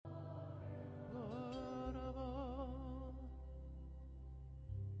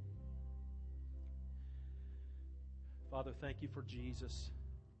Father, thank you for Jesus,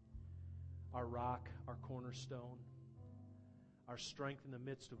 our rock, our cornerstone, our strength in the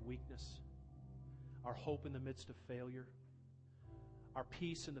midst of weakness, our hope in the midst of failure, our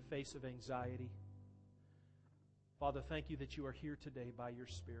peace in the face of anxiety. Father, thank you that you are here today by your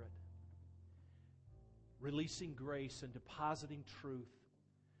Spirit, releasing grace and depositing truth,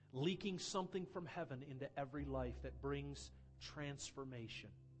 leaking something from heaven into every life that brings transformation,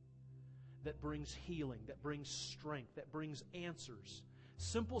 that brings healing, that brings strength, that brings answers,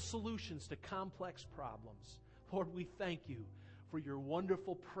 simple solutions to complex problems. Lord, we thank you for your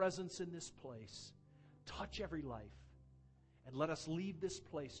wonderful presence in this place. Touch every life, and let us leave this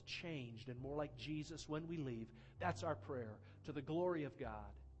place changed and more like Jesus when we leave. That's our prayer, to the glory of God.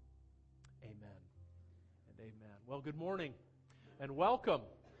 Amen and amen. Well, good morning and welcome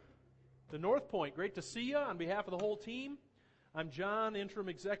to North Point. Great to see you on behalf of the whole team. I'm John, interim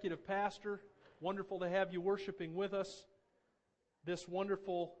executive pastor. Wonderful to have you worshiping with us this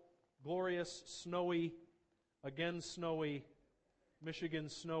wonderful, glorious, snowy, again snowy, Michigan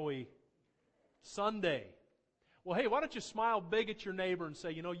snowy Sunday. Well, hey, why don't you smile big at your neighbor and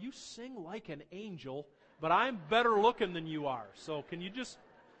say, you sing like an angel, but I'm better looking than you are. So can you just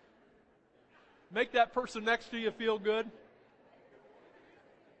make that person next to you feel good?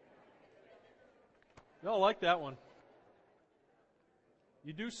 Y'all like that one.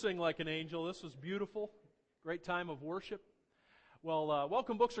 You do sing like an angel. This was beautiful. Great time of worship. Well,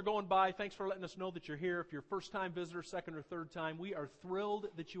 welcome books are going by. Thanks for letting us know that you're here. If you're a first-time visitor, second or third time, we are thrilled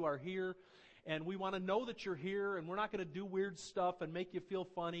that you are here. And we want to know that you're here, and we're not going to do weird stuff and make you feel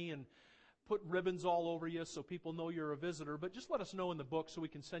funny and put ribbons all over you so people know you're a visitor. But just let us know in the book so we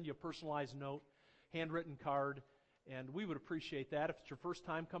can send you a personalized note, handwritten card, and we would appreciate that. If it's your first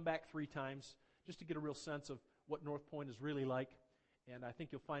time, come back 3 times just to get a real sense of what North Point is really like. And I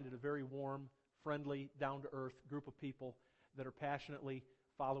think you'll find it a very warm, friendly, down-to-earth group of people that are passionately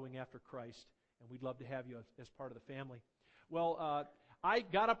following after Christ, and we'd love to have you as part of the family. Well, I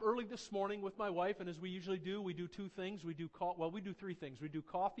got up early this morning with my wife, and as we usually do, we do 2 things. We do 3 things. We do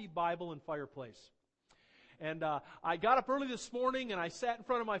coffee, Bible, and fireplace. And I got up early this morning, and I sat in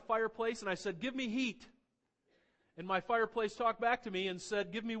front of my fireplace, and I said, "Give me heat." And my fireplace talked back to me and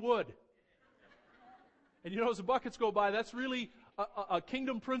said, "Give me wood." And as the buckets go by, that's really a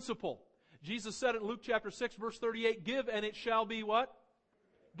kingdom principle. Jesus said it in Luke chapter 6, verse 38, "Give, and it shall be" what?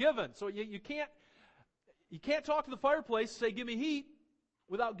 Given. So you can't talk to the fireplace and say, "Give me heat,"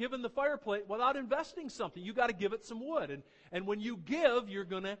 without giving the fireplace, without investing something. You got to give it some wood. And when you give, you're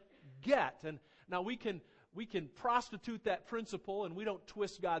going to get. And now we can prostitute that principle, and we don't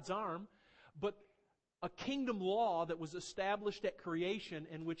twist God's arm, but a kingdom law that was established at creation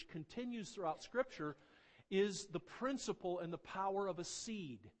and which continues throughout Scripture is the principle and the power of a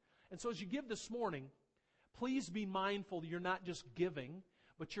seed. And so as you give this morning, please be mindful that you're not just giving,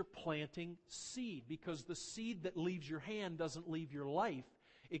 but you're planting seed, because the seed that leaves your hand doesn't leave your life.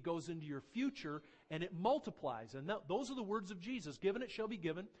 It goes into your future, and it multiplies. And those are the words of Jesus. "Given it shall be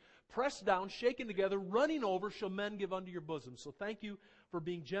given, pressed down, shaken together, running over shall men give unto your bosom." So thank you for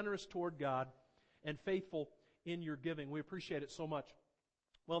being generous toward God and faithful in your giving. We appreciate it so much.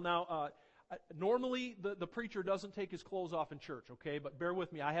 Well, now, normally the preacher doesn't take his clothes off in church, okay? But bear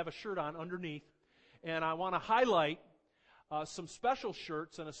with me. I have a shirt on underneath, and I want to highlight some special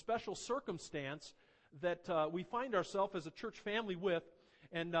shirts and a special circumstance that we find ourselves as a church family with.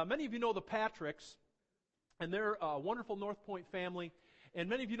 And many of you know the Patricks, and they're a wonderful North Point family. And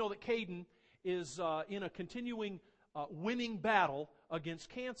many of you know that Caden is in a continuing winning battle against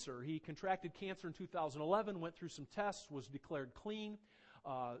cancer. He contracted cancer in 2011, went through some tests, was declared clean.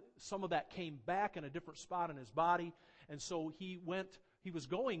 Some of that came back in a different spot in his body. And so he was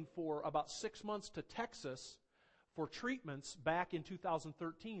going for about 6 months to Texas for treatments back in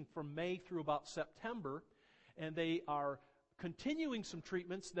 2013 from May through about September. And they are continuing some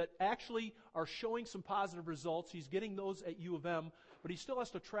treatments that actually are showing some positive results. He's getting those at U of M, but he still has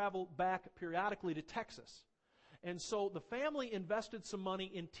to travel back periodically to Texas. And so the family invested some money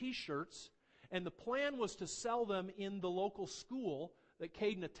in T-shirts, and the plan was to sell them in the local school that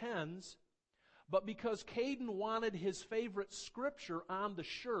Caden attends. But because Caden wanted his favorite scripture on the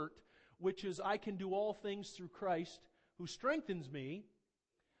shirt, which is, "I can do all things through Christ who strengthens me,"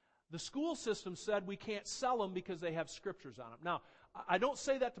 the school system said we can't sell them because they have scriptures on them. Now, I don't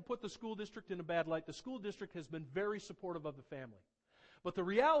say that to put the school district in a bad light. The school district has been very supportive of the family. But the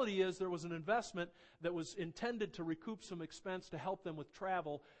reality is there was an investment that was intended to recoup some expense to help them with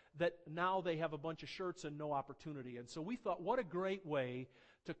travel, that now they have a bunch of shirts and no opportunity. And so we thought, what a great way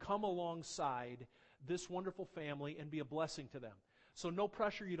to come alongside this wonderful family and be a blessing to them. So no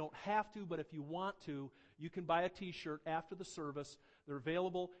pressure, you don't have to, but if you want to, you can buy a t-shirt after the service. They're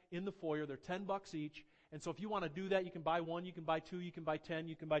available in the foyer. They're $10 each. And so if you want to do that, you can buy one, you can buy two, you can buy 10,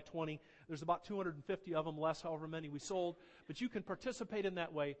 you can buy 20. There's about 250 of them, less however many we sold. But you can participate in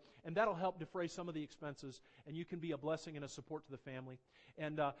that way, and that'll help defray some of the expenses, and you can be a blessing and a support to the family.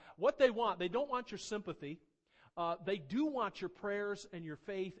 And what they want, they don't want your sympathy. They do want your prayers and your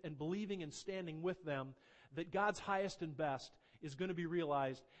faith and believing and standing with them that God's highest and best is going to be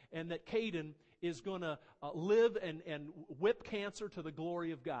realized, and that Caden is going to live and whip cancer to the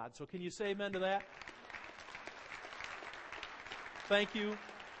glory of God. So can you say amen to that? Thank you.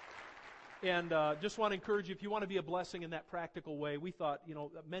 And just want to encourage you, if you want to be a blessing in that practical way, we thought,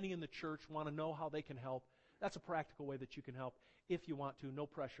 many in the church want to know how they can help. That's a practical way that you can help if you want to. No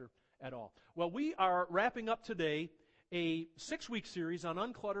pressure at all. Well, we are wrapping up today a 6-week series on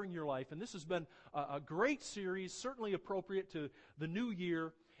uncluttering your life. And this has been a great series, certainly appropriate to the new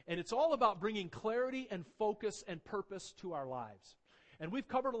year. And it's all about bringing clarity and focus and purpose to our lives. And we've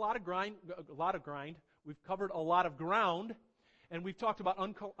covered a lot of ground. We've covered a lot of ground. And we've talked about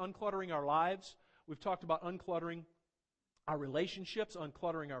uncluttering our lives. We've talked about uncluttering our relationships,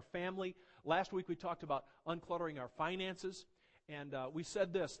 uncluttering our family. Last week we talked about uncluttering our finances. And we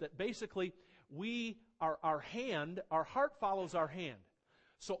said this, that basically our heart follows our hand.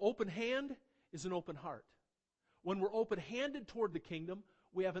 So open hand is an open heart. When we're open-handed toward the kingdom,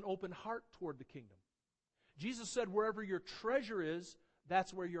 we have an open heart toward the kingdom. Jesus said, wherever your treasure is,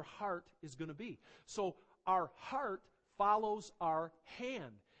 that's where your heart is going to be. So our heart follows our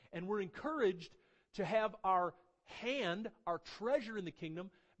hand. And we're encouraged to have our hand, our treasure in the kingdom,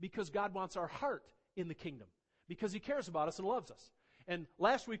 because God wants our heart in the kingdom. Because He cares about us and loves us. And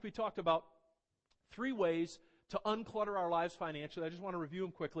last week we talked about 3 ways to unclutter our lives financially. I just want to review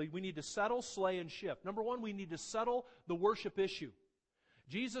them quickly. We need to settle, slay, and shift. Number 1, we need to settle the worship issue.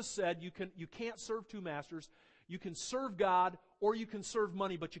 Jesus said you can't serve 2 masters. You can serve God or you can serve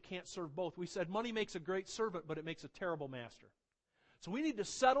money, but you can't serve both. We said money makes a great servant, but it makes a terrible master. So we need to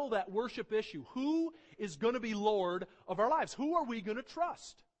settle that worship issue. Who is going to be Lord of our lives? Who are we going to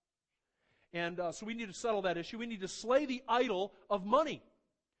trust? And so we need to settle that issue. We need to slay the idol of money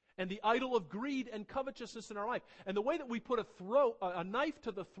and the idol of greed and covetousness in our life. And the way that we put a knife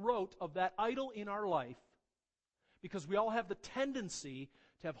to the throat of that idol in our life, because we all have the tendency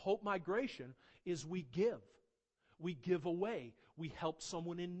to have hope migration, is we give. We give away. We help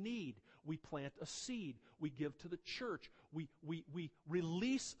someone in need. We plant a seed. We give to the church. We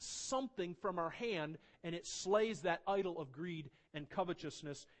release something from our hand, and it slays that idol of greed and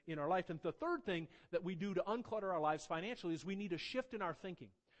covetousness in our life. And the third thing that we do to unclutter our lives financially is we need a shift in our thinking.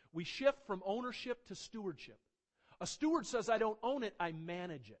 We shift from ownership to stewardship. A steward says, I don't own it, I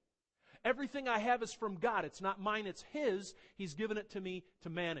manage it. Everything I have is from God. It's not mine, it's His. He's given it to me to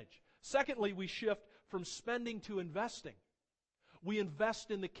manage. Secondly, we shift from spending to investing. We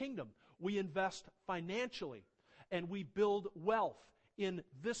invest in the kingdom. We invest financially. And we build wealth in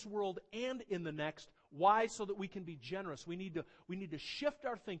this world and in the next. Why? So that we can be generous. We need to shift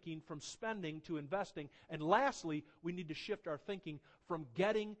our thinking from spending to investing. And lastly, we need to shift our thinking from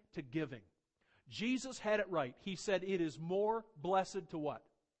getting to giving. Jesus had it right. He said it is more blessed to what?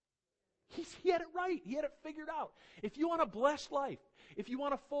 He had it right. He had it figured out. If you want a blessed life, if you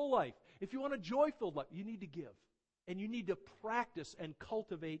want a full life, if you want a joy-filled life, you need to give. And you need to practice and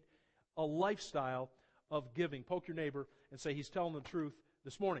cultivate a lifestyle of giving. Poke your neighbor and say, he's telling the truth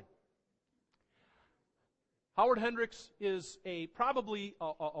this morning. Howard Hendricks is probably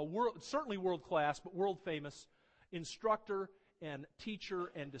certainly world-class, but world-famous instructor and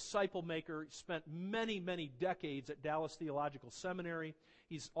teacher and disciple maker. He spent many, many decades at Dallas Theological Seminary.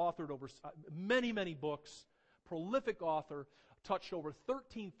 He's authored over many, many books, prolific author, touched over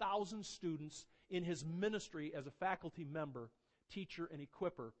 13,000 students in his ministry as a faculty member, teacher, and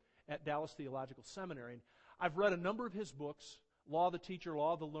equipper at Dallas Theological Seminary. And I've read a number of his books, Law of the Teacher,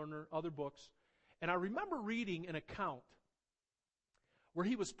 Law of the Learner, other books. And I remember reading an account where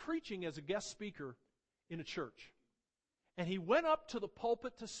he was preaching as a guest speaker in a church. And he went up to the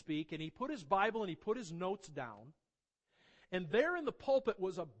pulpit to speak, and he put his Bible and he put his notes down. And there in the pulpit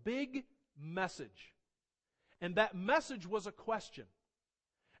was a big message. And that message was a question.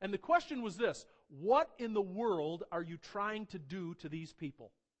 And the question was this: what in the world are you trying to do to these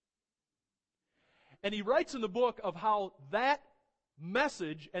people? And he writes in the book of how that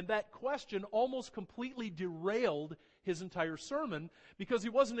message and that question almost completely derailed his entire sermon, because he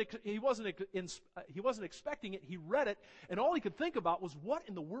wasn't expecting it. He read it, and all he could think about was, what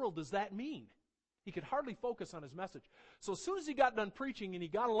in the world does that mean? He could hardly focus on his message. So as soon as he got done preaching and he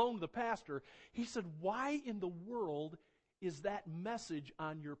got alone with the pastor, he said, why in the world is that message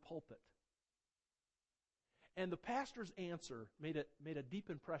on your pulpit? And the pastor's answer made a deep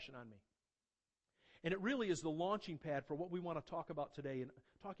impression on me. And it really is the launching pad for what we want to talk about today, and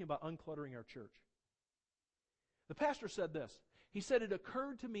talking about uncluttering our church. The pastor said this. He said, it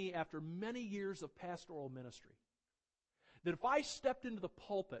occurred to me after many years of pastoral ministry that if I stepped into the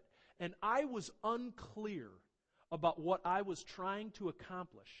pulpit and I was unclear about what I was trying to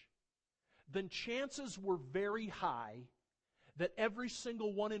accomplish, then chances were very high that every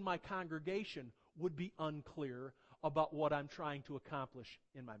single one in my congregation would be unclear about what I'm trying to accomplish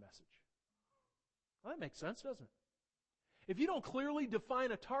in my message. Well, that makes sense, doesn't it? If you don't clearly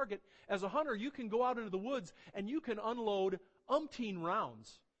define a target, as a hunter, you can go out into the woods and you can unload umpteen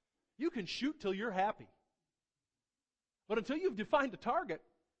rounds. You can shoot till you're happy. But until you've defined a target,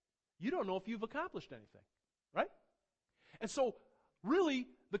 you don't know if you've accomplished anything, right? And so, really,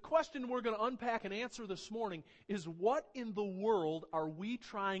 the question we're going to unpack and answer this morning is, what in the world are we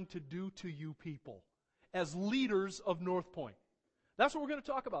trying to do to you people as leaders of North Point? That's what we're going to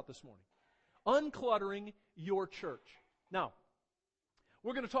talk about this morning. Uncluttering your church. Now,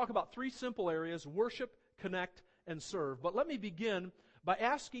 we're going to talk about three simple areas: worship, connect, and serve. But let me begin by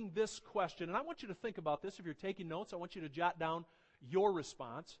asking this question, and I want you to think about this. If you're taking notes, I want you to jot down your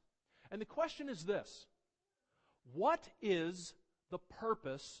response. And the question is this: what is the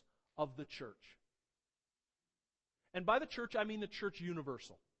purpose of the church? And by the church, I mean the church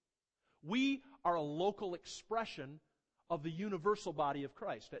universal. We are a local expression of the universal body of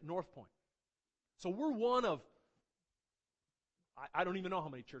Christ at North Point. So we're one of, I don't even know how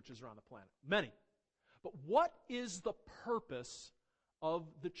many churches are on the planet. Many. But what is the purpose of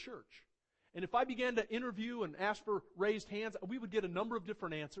the church? And if I began to interview and ask for raised hands, we would get a number of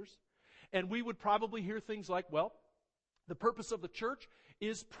different answers. And we would probably hear things like, well, the purpose of the church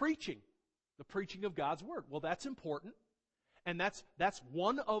is preaching, the preaching of God's Word. Well, that's important. And that's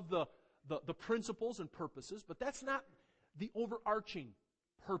one of the principles and purposes, but that's not the overarching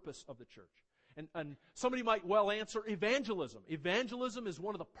purpose of the church. And somebody might well answer evangelism. Evangelism is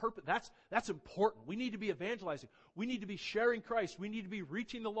one of the purpose. That's important. We need to be evangelizing. We need to be sharing Christ. We need to be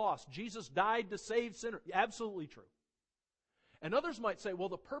reaching the lost. Jesus died to save sinners. Absolutely true. And others might say, well,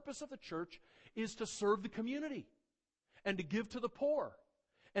 the purpose of the church is to serve the community and to give to the poor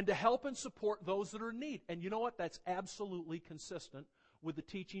and to help and support those that are in need. And you know what? That's absolutely consistent with the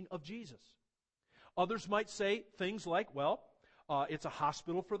teaching of Jesus. Others might say things like, well, it's a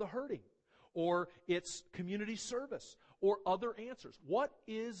hospital for the hurting, or it's community service, or other answers. What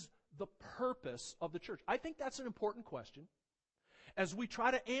is the purpose of the church? I think that's an important question. As we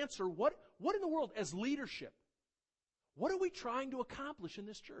try to answer, what in the world, as leadership, what are we trying to accomplish in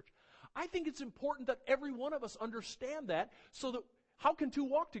this church? I think it's important that every one of us understand that, so that how can two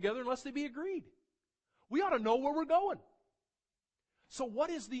walk together unless they be agreed? We ought to know where we're going. So what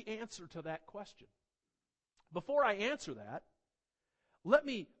is the answer to that question? Before I answer that, let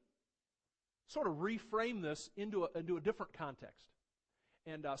me sort of reframe this into a different context.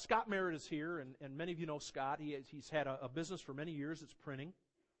 And Scott Merritt is here, and many of you know Scott. He's had a business for many years. It's printing.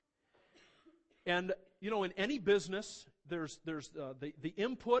 And, you know, in any business, there's the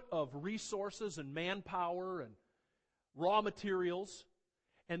input of resources and manpower and raw materials,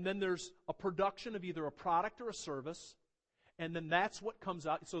 and then there's a production of either a product or a service, and then that's what comes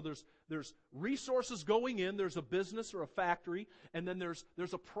out. So there's resources going in, there's a business or a factory, and then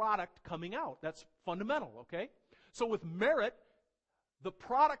there's a product coming out. That's fundamental, okay? So with Merritt, the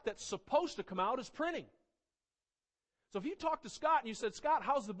product that's supposed to come out is printing. So if you talk to Scott and you said, Scott,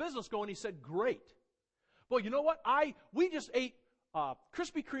 how's the business going? He said, great. Well, you know what? We just ate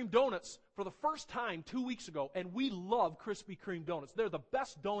Krispy Kreme donuts for the first time 2 weeks ago, and we love Krispy Kreme donuts. They're the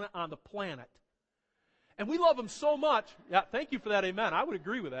best donut on the planet. And we love them so much. Yeah, thank you for that, amen. I would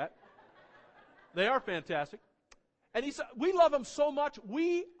agree with that. They are fantastic. And he said, we love them so much,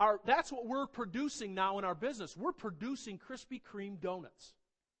 that's what we're producing now in our business. We're producing Krispy Kreme donuts.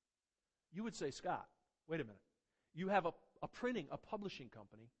 You would say, Scott, wait a minute. You have a publishing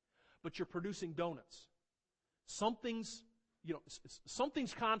company, but you're producing donuts. Something's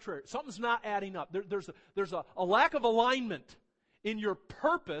contrary. Something's not adding up. There's a lack of alignment in your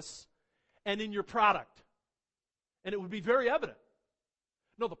purpose and in your product. And it would be very evident.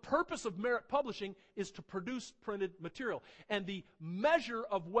 No, the purpose of Merritt Publishing is to produce printed material. And the measure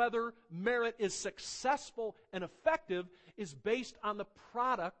of whether Merritt is successful and effective is based on the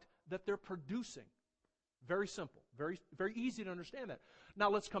product that they're producing. Very simple. Very, very easy to understand that. Now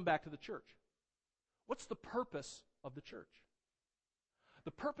let's come back to the church. What's the purpose of the church?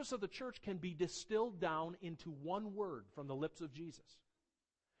 The purpose of the church can be distilled down into one word from the lips of Jesus.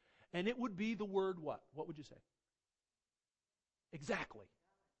 And it would be the word what? What would you say? Exactly.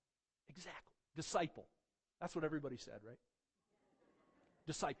 Disciple. That's what everybody said, right?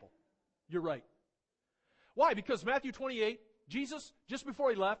 Disciple. You're right. Why? Because Matthew 28, Jesus, just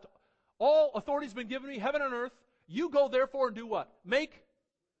before he left, all authority has been given me, heaven and earth. You go therefore and do what? Make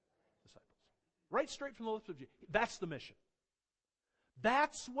disciples. Right straight from the lips of Jesus. That's the mission.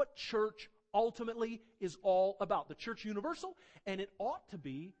 That's what church ultimately is all about. The church universal, and it ought to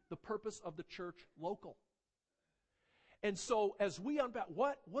be the purpose of the church local. And so as we unpack,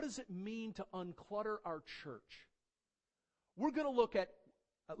 what does it mean to unclutter our church? We're going to look at,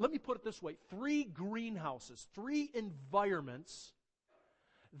 let me put it this way, 3 greenhouses, 3 environments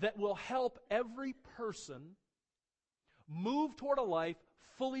that will help every person move toward a life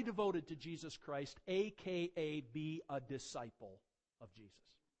fully devoted to Jesus Christ, a.k.a. be a disciple of Jesus.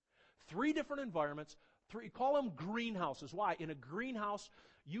 3 different environments, call them greenhouses. Why? In a greenhouse,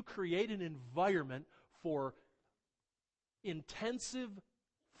 you create an environment for intensive,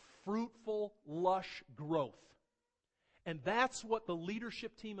 fruitful, lush growth. And that's what the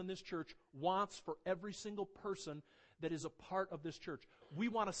leadership team in this church wants for every single person that is a part of this church. We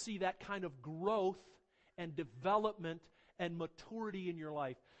want to see that kind of growth and development and maturity in your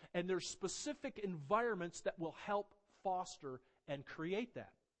life. And there's specific environments that will help foster and create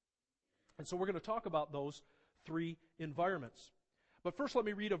that. And so we're going to talk about those 3 environments. But first let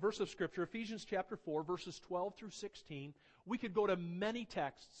me read a verse of Scripture, Ephesians chapter 4, verses 12 through 16. We could go to many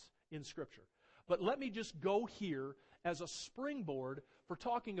texts in Scripture. But let me just go here as a springboard for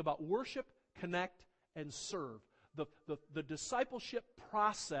talking about worship, connect, and serve. The discipleship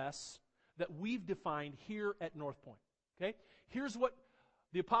process that we've defined here at North Point. Okay? Here's what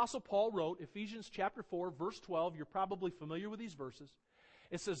the Apostle Paul wrote, Ephesians chapter 4, verse 12. You're probably familiar with these verses.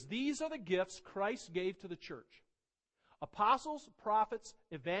 It says, "These are the gifts Christ gave to the church. Apostles, prophets,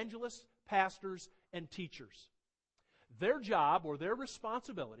 evangelists, pastors, and teachers. Their job or their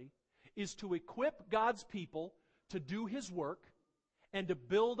responsibility is to equip God's people to do His work and to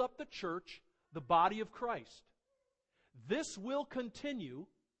build up the church, the body of Christ. This will continue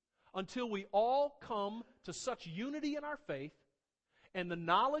until we all come to such unity in our faith and the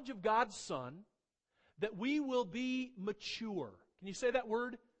knowledge of God's Son that we will be mature." Can you say that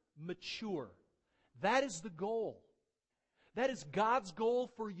word? Mature. That is the goal. That is God's goal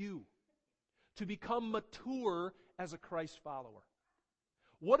for you, to become mature as a Christ follower.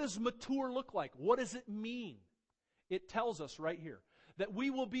 What does mature look like? What does it mean? It tells us right here that we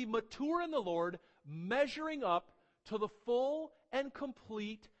will be mature in the Lord, measuring up to the full and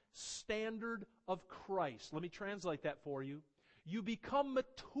complete standard of Christ. Let me translate that for you. You become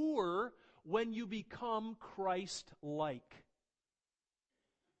mature when you become Christ-like.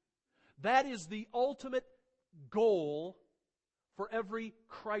 That is the ultimate goal for every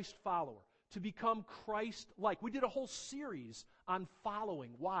Christ follower, to become Christ-like. We did a whole series on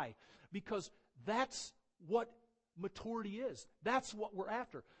following. Why? Because that's what maturity is. That's what we're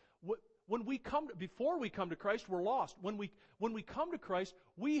after. Before we come to Christ, we're lost. When we come to Christ,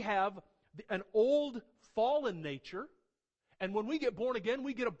 we have an old fallen nature, and when we get born again,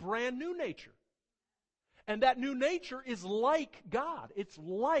 we get a brand new nature. And that new nature is like God. It's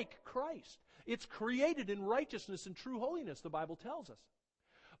like Christ. It's created in righteousness and true holiness, the Bible tells us.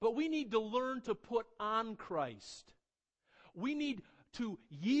 But we need to learn to put on Christ. We need to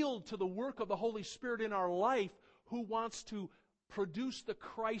yield to the work of the Holy Spirit in our life, who wants to produce the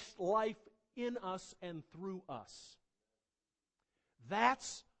Christ life in us and through us.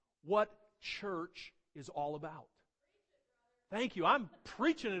 That's what church is all about. Thank you. I'm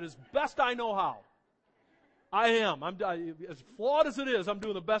preaching it as best I know how. I am. As flawed as it is, I'm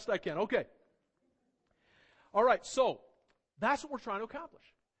doing the best I can. Okay. All right, so that's what we're trying to accomplish.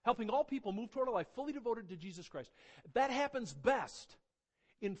 Helping all people move toward a life fully devoted to Jesus Christ. That happens best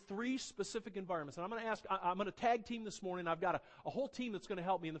in 3 specific environments. And I'm going to tag team this morning. I've got a whole team that's going to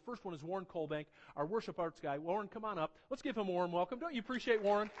help me. And the first one is Warren Colbank, our worship arts guy. Warren, come on up. Let's give him a warm welcome. Don't you appreciate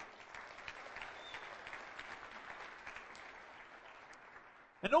Warren?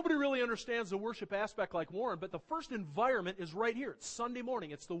 And nobody really understands the worship aspect like Warren, but the first environment is right here. It's Sunday morning.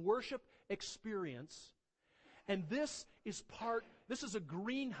 It's the worship experience. And this is a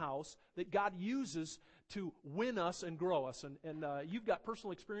greenhouse that God uses to win us and grow us. And you've got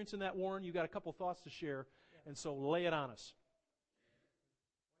personal experience in that, Warren. You've got a couple thoughts to share. And so lay it on us.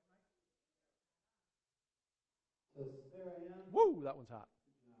 So there I am. Woo, that one's hot.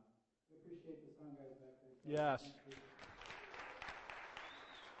 I appreciate the song guys back there. Yes.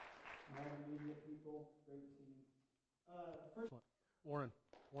 All the media people, great team. First, Warren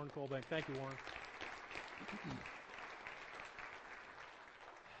Colbank. Thank you, Warren.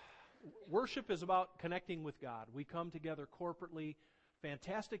 Worship is about connecting with God. We come together corporately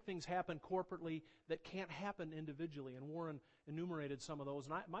fantastic things happen corporately that can't happen individually. And Warren enumerated some of those.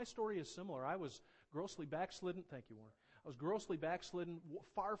 And my story is similar. I was grossly backslidden. Thank you, Warren. I was grossly backslidden,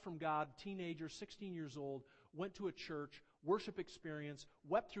 far from God, teenager, 16 years old, went to a church, worship experience,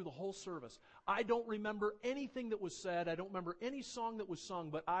 wept through the whole service. I don't remember anything that was said. I don't remember any song that was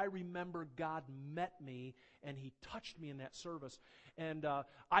sung, but I remember God met me and He touched me in that service. And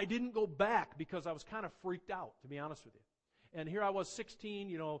I didn't go back because I was kind of freaked out, to be honest with you. And here I was,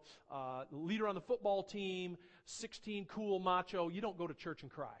 16, leader on the football team, 16, cool, macho. You don't go to church and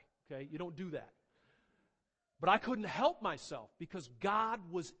cry, okay? You don't do that. But I couldn't help myself because God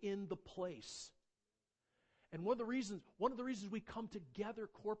was in the place. And one of the reasons we come together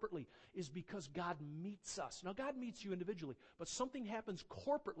corporately is because God meets us. Now, God meets you individually, but something happens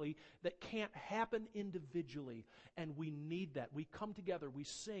corporately that can't happen individually, and we need that. We come together, we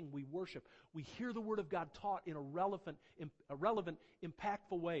sing, we worship, we hear the Word of God taught in a relevant,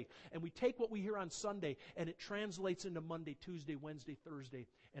 impactful way, and we take what we hear on Sunday, and it translates into Monday, Tuesday, Wednesday, Thursday,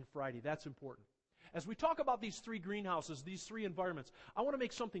 and Friday. That's important. As we talk about these three greenhouses, these three environments, I want to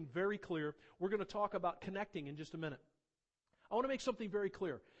make something very clear. We're going to talk about connecting in just a minute. I want to make something very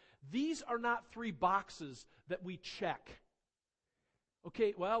clear. These are not three boxes that we check.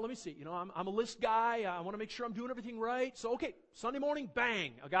 Okay, well, let me see. I'm a list guy. I want to make sure I'm doing everything right. So, okay, Sunday morning,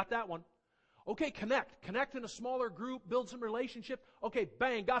 bang, I got that one. Okay, connect. Connect in a smaller group, build some relationship. Okay,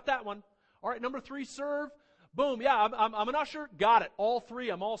 bang, got that one. All right, number 3, serve. Boom, yeah, I'm an usher. Got it. All 3,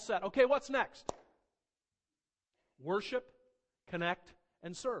 I'm all set. Okay, what's next? Worship, connect,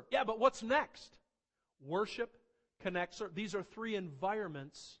 and serve. Yeah, but what's next? Worship, connect, serve. These are 3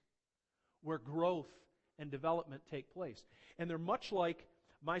 environments where growth and development take place. And they're much like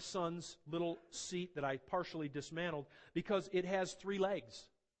my son's little seat that I partially dismantled because it has 3 legs.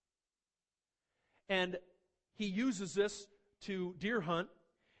 And he uses this to deer hunt,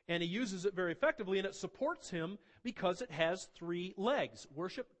 and he uses it very effectively, and it supports him because it has 3 legs.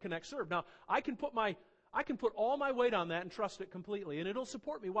 Worship, connect, serve. Now, I can put all my weight on that and trust it completely, and it'll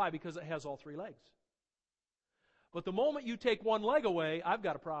support me. Why? Because it has all 3 legs. But the moment you take one leg away, I've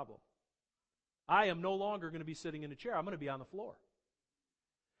got a problem. I am no longer going to be sitting in a chair. I'm going to be on the floor.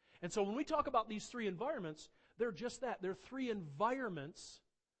 And so when we talk about these 3 environments, they're just that. They're 3 environments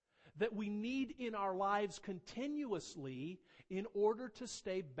that we need in our lives continuously in order to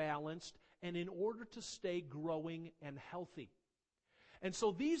stay balanced and in order to stay growing and healthy. And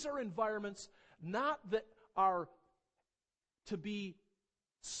so these are environments not that are to be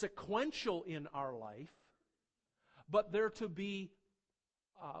sequential in our life, but they're to be,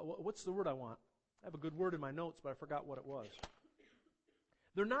 what's the word I want? I have a good word in my notes, but I forgot what it was.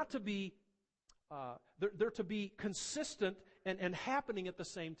 They're not to be, they're to be consistent and happening at the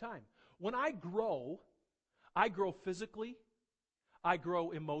same time. When I grow physically, I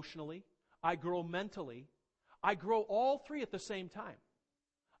grow emotionally, I grow mentally, I grow all 3 at the same time.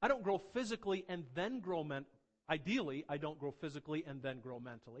 I don't grow physically and then grow mentally. Ideally, I don't grow physically and then grow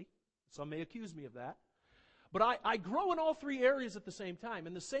mentally. Some may accuse me of that. But I grow in all 3 areas at the same time.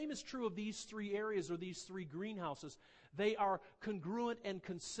 And the same is true of these 3 areas or these 3 greenhouses. They are congruent and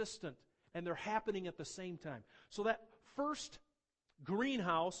consistent, and they're happening at the same time. So that first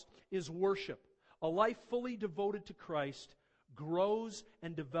greenhouse is worship. A life fully devoted to Christ grows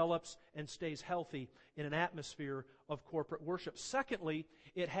and develops and stays healthy in an atmosphere of corporate worship. Secondly,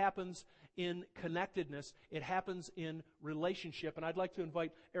 it happens in connectedness. It happens in relationship. And I'd like to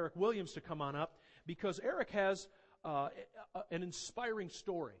invite Eric Williams to come on up because Eric has an inspiring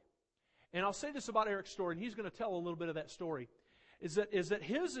story. And I'll say this about Eric's story, and he's going to tell a little bit of that story, is that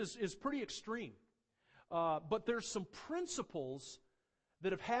his is pretty extreme. But there's some principles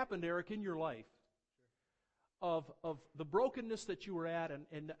that have happened, Eric, in your life of the brokenness that you were at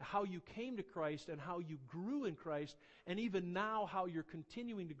and how you came to Christ and how you grew in Christ and even now how you're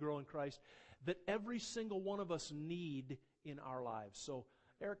continuing to grow in Christ that every single one of us need in our lives. So,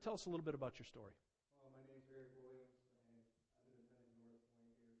 Eric, tell us a little bit about your story. Well, my name's Eric Williams, and I've been attending North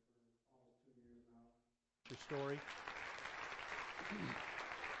Point here for almost 2 years now. Your story.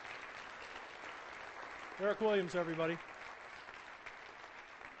 Eric Williams, everybody.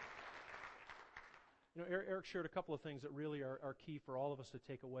 Eric shared a couple of things that really are key for all of us to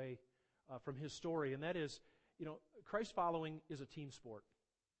take away from his story, and that is, Christ following is a team sport.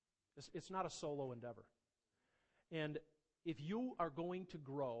 It's not a solo endeavor. And if you are going to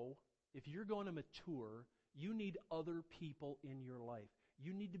grow, if you're going to mature, you need other people in your life.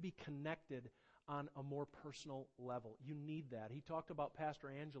 You need to be connected on a more personal level. You need that. He talked about Pastor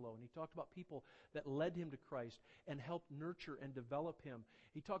Angelo, and he talked about people that led him to Christ and helped nurture and develop him.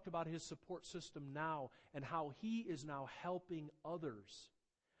 He talked about his support system now and how he is now helping others.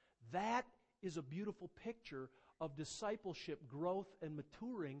 That is a beautiful picture of discipleship, growth, and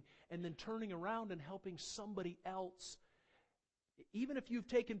maturing, and then turning around and helping somebody else. Even if you've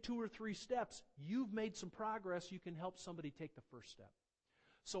taken 2 or 3 steps, you've made some progress. You can help somebody take the first step.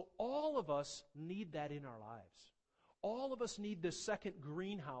 So all of us need that in our lives. All of us need this second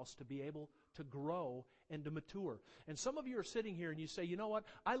greenhouse to be able to grow and to mature. And some of you are sitting here and you say, you know what,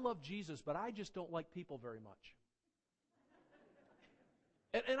 I love Jesus, but I just don't like people very much.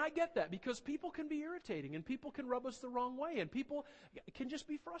 And I get that, because people can be irritating and people can rub us the wrong way and people can just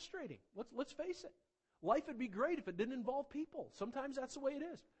be frustrating. Let's face it. Life would be great if it didn't involve people. Sometimes that's the way it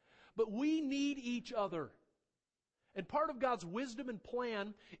is. But we need each other. And part of God's wisdom and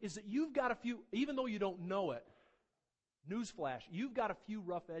plan is that you've got a few, even though you don't know it, newsflash, you've got a few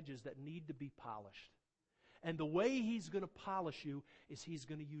rough edges that need to be polished. And the way He's going to polish you is He's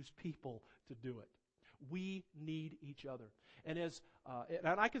going to use people to do it. We need each other. And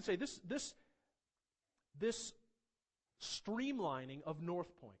and I can say this streamlining of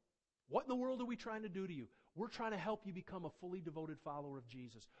North Point. What in the world are we trying to do to you? We're trying to help you become a fully devoted follower of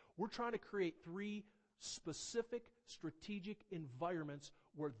Jesus. We're trying to create 3 specific strategic environments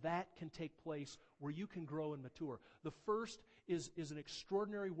where that can take place, where you can grow and mature. The first is an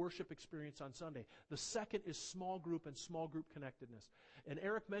extraordinary worship experience on Sunday. The second is small group and small group connectedness. And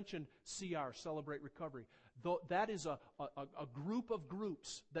Eric mentioned CR, Celebrate Recovery. That is a group of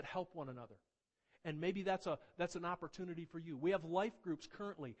groups that help one another. And maybe that's an opportunity for you. We have life groups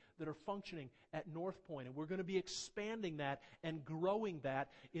currently that are functioning at North Point, and we're going to be expanding that and growing that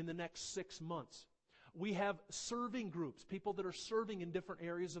in the next 6 months. We have serving groups, people that are serving in different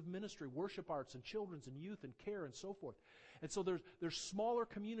areas of ministry, worship arts and children's and youth and care and so forth. And so there's smaller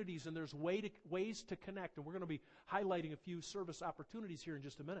communities and there's ways to connect. And we're going to be highlighting a few service opportunities here in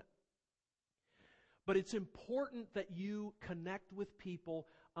just a minute. But it's important that you connect with people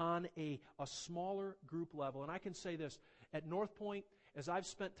on a smaller group level. And I can say this, at North Point, as I've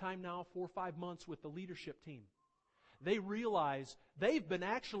spent time now, 4 or 5 months with the leadership team, they realize they've been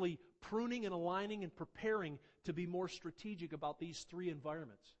actually pruning and aligning and preparing to be more strategic about these 3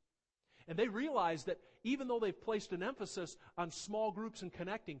 environments. And they realize that even though they've placed an emphasis on small groups and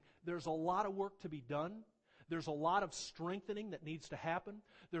connecting, there's a lot of work to be done. There's a lot of strengthening that needs to happen.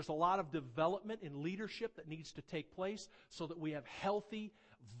 There's a lot of development in leadership that needs to take place so that we have healthy,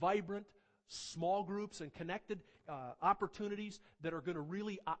 vibrant, small groups and connected opportunities that are going to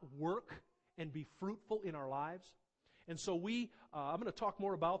really work and be fruitful in our lives. And so I'm going to talk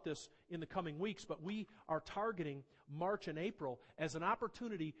more about this in the coming weeks, but we are targeting March and April as an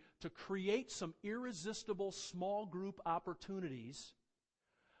opportunity to create some irresistible small group opportunities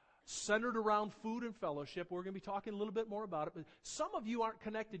centered around food and fellowship. We're going to be talking a little bit more about it, but some of you aren't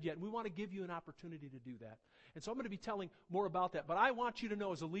connected yet, and we want to give you an opportunity to do that. And so I'm going to be telling more about that. But I want you to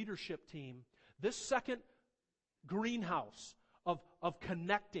know, as a leadership team, this second greenhouse of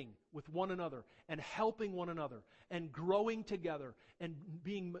connecting with one another and helping one another and growing together and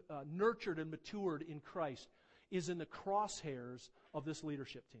being nurtured and matured in Christ is in the crosshairs of this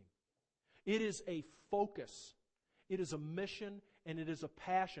leadership team. It is a focus. It is a mission, and it is a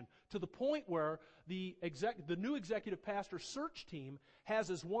passion, to the point where the new executive pastor search team has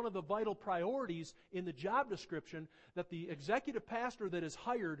as one of the vital priorities in the job description that the executive pastor that is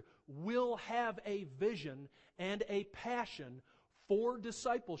hired will have a vision and a passion for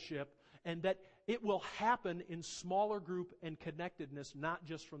discipleship, and that it will happen in smaller group and connectedness, not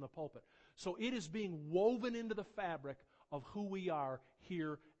just from the pulpit. So it is being woven into the fabric of who we are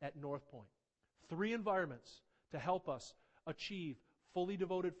here at North Point. 3 environments to help us achieve fully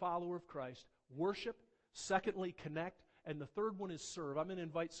devoted follower of Christ: worship, secondly, connect, and the third one is serve. I'm going to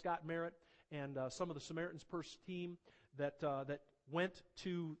invite Scott Merritt and some of the Samaritan's Purse team that went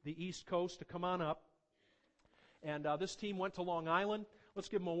to the East Coast to come on up. And this team went to Long Island. Let's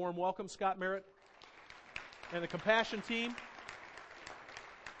give them a warm welcome, Scott Merritt and the Compassion team.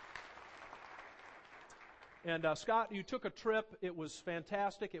 And Scott, you took a trip. It was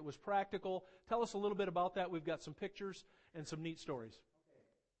fantastic. It was practical. Tell us a little bit about that. We've got some pictures and some neat stories. Okay.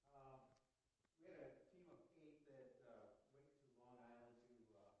 We had a team of 8 that went to Long Island to serve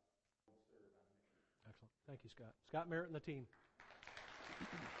on mission. Excellent. Thank you, Scott. Scott Merritt and the team.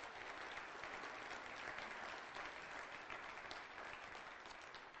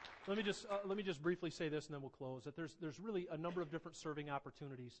 Let me just briefly say this, and then we'll close. That there's really a number of different serving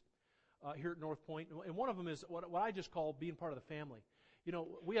opportunities here at North Point, and one of them is what I just call being part of the family. You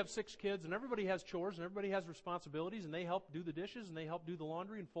know, we have 6 kids, and everybody has chores, and everybody has responsibilities, and they help do the dishes, and they help do the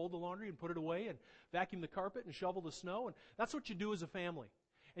laundry, and fold the laundry, and put it away, and vacuum the carpet, and shovel the snow, and that's what you do as a family.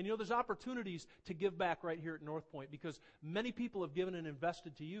 And you know, there's opportunities to give back right here at North Point, because many people have given and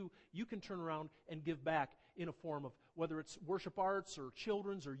invested to you. You can turn around and give back in a form of, whether it's worship arts or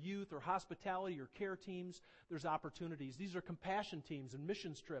children's or youth or hospitality or care teams, there's opportunities. These are compassion teams and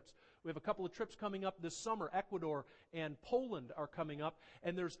missions trips. We have a couple of trips coming up this summer. Ecuador and Poland are coming up,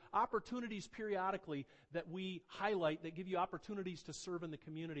 and there's opportunities periodically that we highlight that give you opportunities to serve in the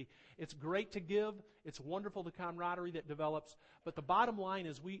community. It's great to give. It's wonderful, the camaraderie that develops. But the bottom line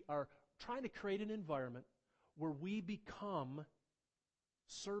is we are trying to create an environment where we become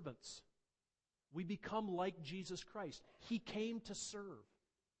servants. We become like Jesus Christ. He came to serve.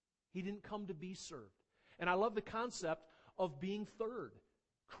 He didn't come to be served. And I love the concept of being third.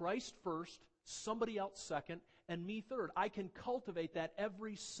 Christ first, somebody else second, and me third. I can cultivate that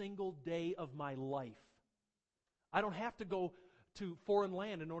every single day of my life. I don't have to go to foreign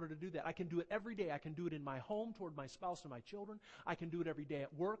land in order to do that. I can do it every day. I can do it in my home toward my spouse and my children. I can do it every day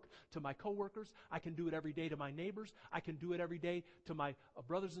at work to my coworkers. I can do it every day to my neighbors. I can do it every day to my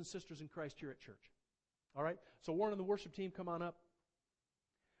brothers and sisters in Christ here at church. All right? So Warren and the worship team, come on up.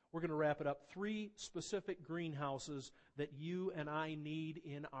 We're going to wrap it up. 3 specific greenhouses that you and I need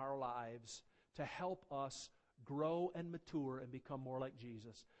in our lives to help us grow and mature and become more like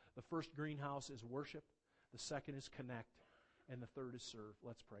Jesus. The first greenhouse is worship. The second is connect. And the third is serve.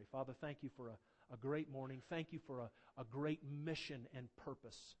 Let's pray. Father, thank you for a great morning. Thank you for a great mission and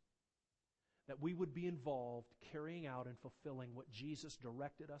purpose. That we would be involved carrying out and fulfilling what Jesus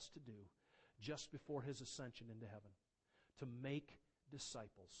directed us to do just before His ascension into heaven. To make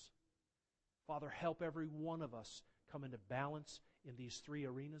disciples. Father, help every one of us come into balance in these 3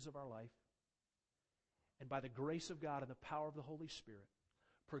 arenas of our life. And by the grace of God and the power of the Holy Spirit,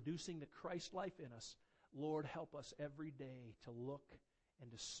 producing the Christ life in us, Lord, help us every day to look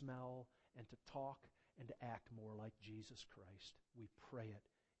and to smell and to talk and to act more like Jesus Christ. We pray it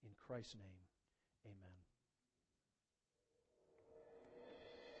in Christ's name. Amen.